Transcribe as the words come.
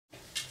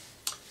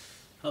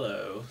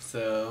Hello,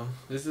 so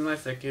this is my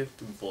second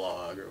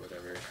vlog or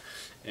whatever,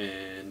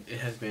 and it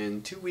has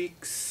been 2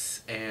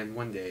 weeks and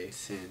 1 day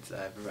since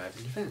I've arrived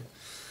in Japan.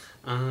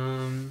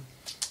 Um,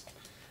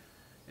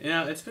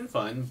 it's been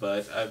fun,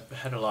 but I've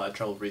had a lot of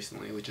trouble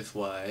recently, which is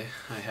why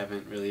I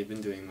haven't really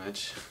been doing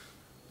much.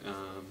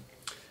 Um,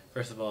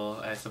 First of all,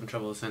 I had some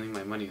trouble sending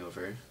my money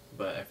over,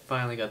 but I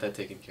finally got that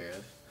taken care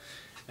of.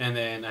 And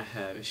then I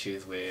have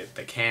issues with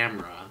the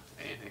camera,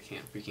 and I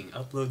can't freaking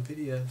upload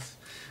videos.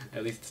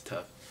 At least it's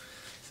tough.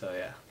 So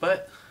yeah,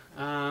 but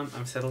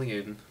I'm settling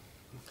in,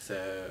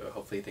 so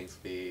hopefully things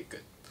will be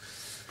good.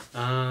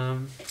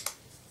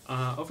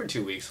 Over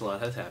 2 weeks, a lot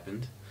has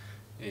happened.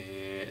 And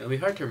it'll be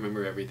hard to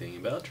remember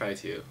everything, but I'll try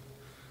to.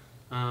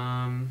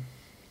 Um,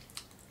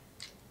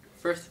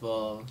 First of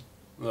all,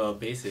 well,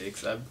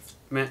 basics. I've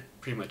met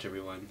pretty much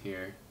everyone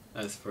here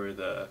as for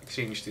the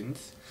exchange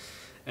students.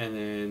 And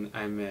then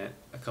I met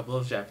a couple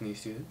of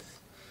Japanese students.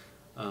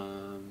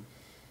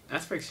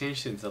 As for exchange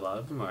students, a lot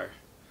of them are,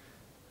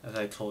 as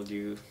I told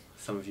you,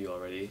 some of you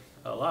already,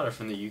 a lot are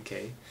from the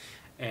UK.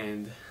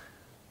 And,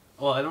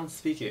 well, I don't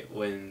speak it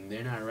when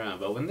they're not around,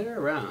 but when they're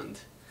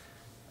around,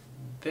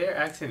 their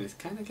accent is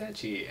kind of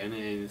catchy, and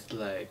then it's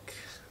like,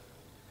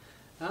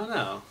 I don't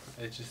know,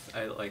 I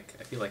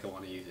feel like I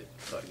want to use it,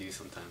 so I do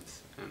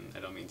sometimes, and I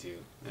don't mean to.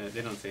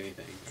 They don't say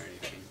anything or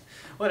anything.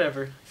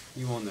 Whatever,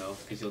 you won't know,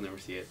 because you'll never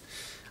see it.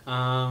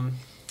 I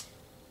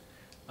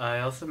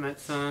also met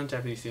some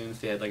Japanese students.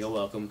 They had like a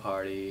welcome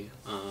party.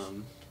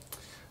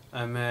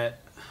 I met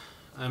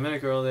a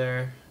girl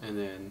there, and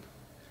then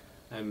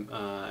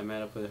I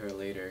met up with her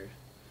later,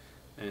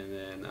 and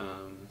then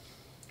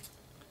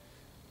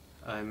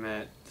I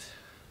met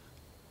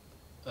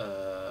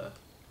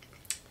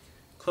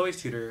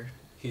Chloe's tutor.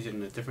 He's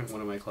in a different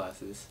one of my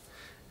classes,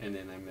 and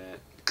then I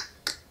met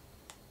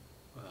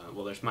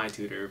well, there's my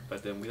tutor,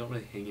 but then we don't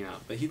really hang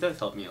out. But he does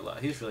help me a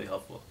lot. He's really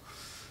helpful,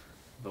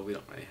 but we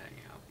don't really hang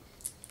out.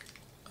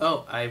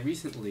 Oh, I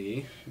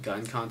recently got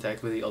in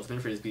contact with the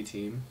Ultimate Frisbee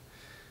team.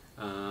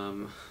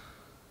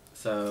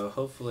 So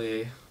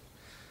hopefully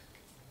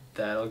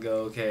that'll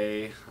go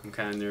okay. I'm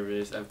kind of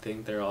nervous. I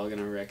think they're all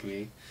gonna wreck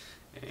me,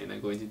 and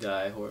I'm going to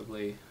die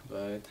horribly.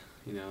 But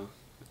you know,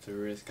 it's a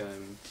risk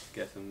I'm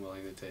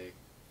willing to take.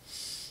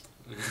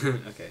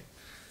 Okay.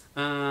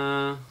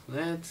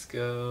 Let's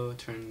go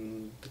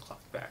turn the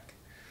clock back.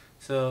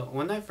 So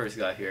when I first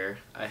got here,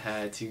 I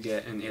had to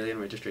get an alien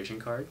registration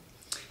card,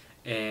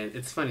 and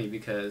it's funny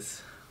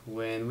because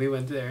when we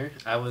went there,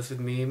 I was with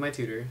me and my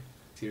tutor.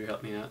 Tutor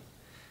helped me out.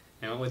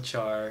 I went with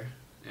Char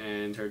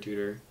and her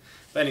tutor.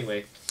 But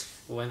anyway,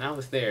 when I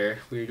was there,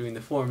 we were doing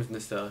the forms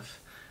and stuff,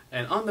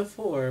 and on the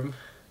form,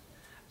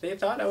 they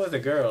thought I was a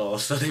girl,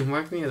 so they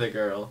marked me as a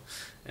girl.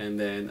 And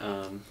then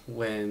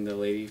when the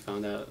lady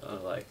found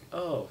out, like,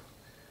 oh,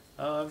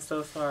 I'm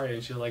so sorry,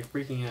 and she was like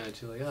freaking out.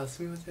 She was like, oh,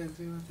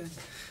 sumimasen.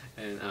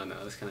 And I don't know,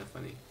 it was kind of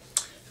funny.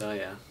 So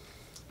yeah.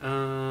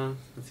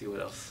 Let's see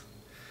what else.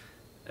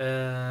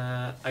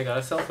 I got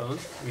a cell phone.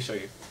 Let me show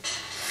you.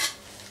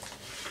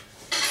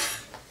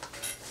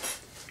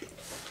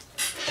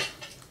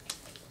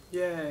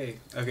 Yay!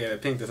 Okay, the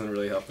pink doesn't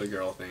really help the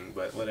girl thing,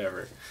 but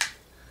whatever.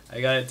 I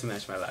got it to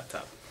match my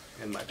laptop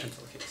and my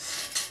pencil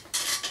case.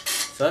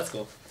 So that's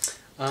cool.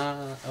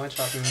 I went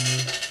shopping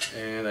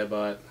and I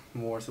bought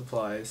more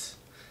supplies,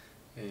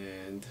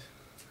 and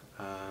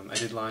I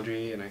did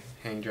laundry and I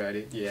hang dried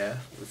it. Yeah,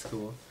 that's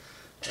cool.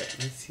 But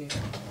let me see.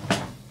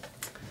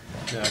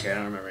 No, okay, I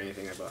don't remember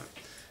anything I bought.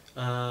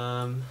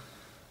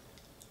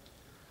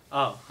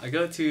 Oh, I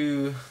go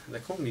to the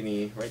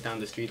Konbini right down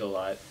the street a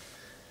lot.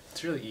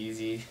 It's really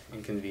easy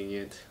and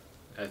convenient,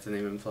 as the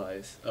name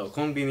implies. Oh,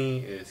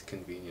 Konbini is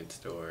convenience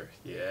store.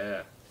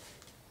 Yeah.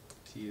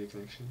 See the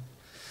connection?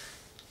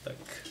 Look,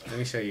 let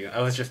me show you. I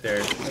was just there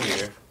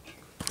earlier,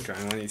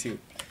 trying on YouTube.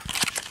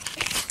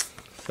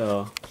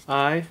 So,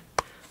 I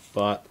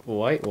bought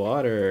white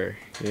water.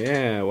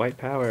 Yeah, white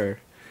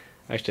power.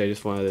 Actually, I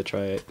just wanted to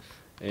try it.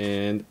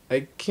 And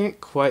I can't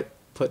quite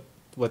put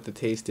what the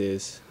taste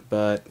is,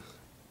 but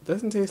it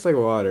doesn't taste like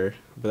water.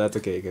 But that's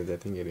okay, because I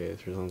think it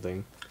is or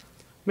something.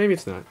 Maybe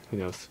it's not. Who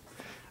knows?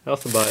 I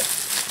also bought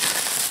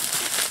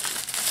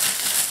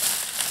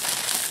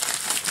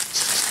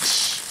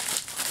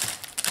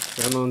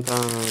lemon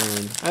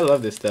time. I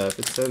love this stuff.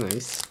 It's so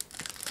nice.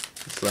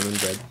 It's lemon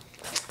bread.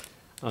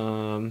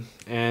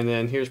 And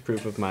then here's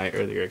proof of my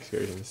earlier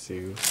excursions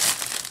too.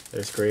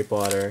 There's grape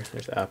water.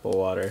 There's apple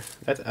water.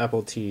 That's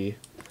apple tea.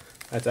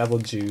 That's apple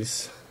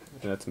juice.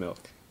 And that's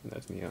milk. And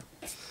that's me out.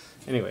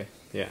 Anyway,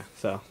 yeah.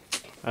 So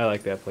I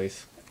like that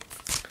place.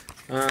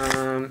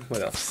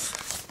 What else?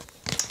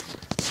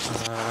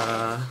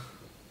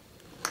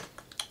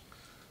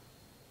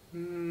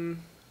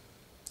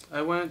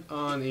 I went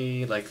on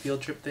a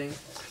field trip thing.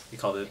 We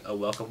called it a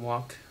welcome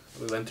walk.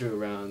 We went through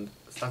around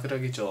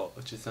Sakuragicho,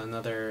 which is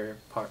another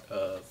part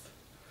of...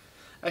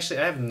 Actually,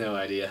 I have no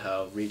idea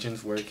how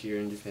regions work here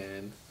in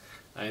Japan.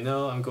 I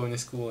know I'm going to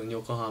school in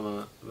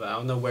Yokohama, but I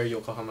don't know where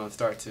Yokohama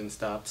starts and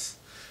stops.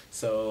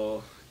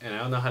 So and I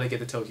don't know how to get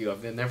to Tokyo.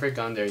 I've never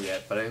gone there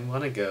yet, but I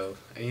want to go.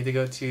 I need to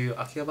go to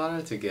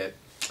Akihabara to get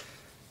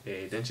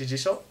a Denshi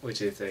Jisho,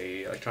 which is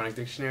a electronic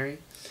dictionary,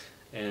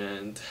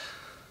 and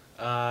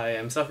I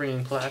am suffering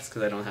in class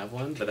because I don't have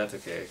one, but that's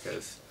okay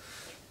because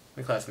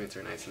my classmates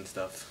are nice and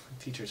stuff.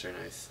 Teachers are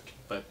nice,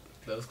 but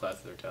those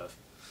classes are tough.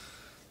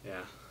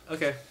 Yeah.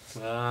 Okay.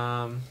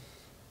 I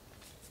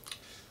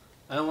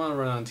don't want to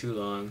run on too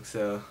long,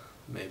 so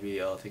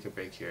maybe I'll take a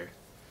break here.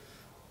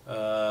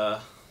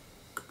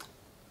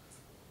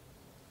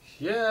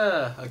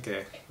 Yeah.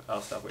 Okay.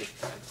 I'll stop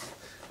wasting time.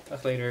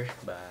 Talk later.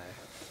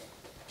 Bye.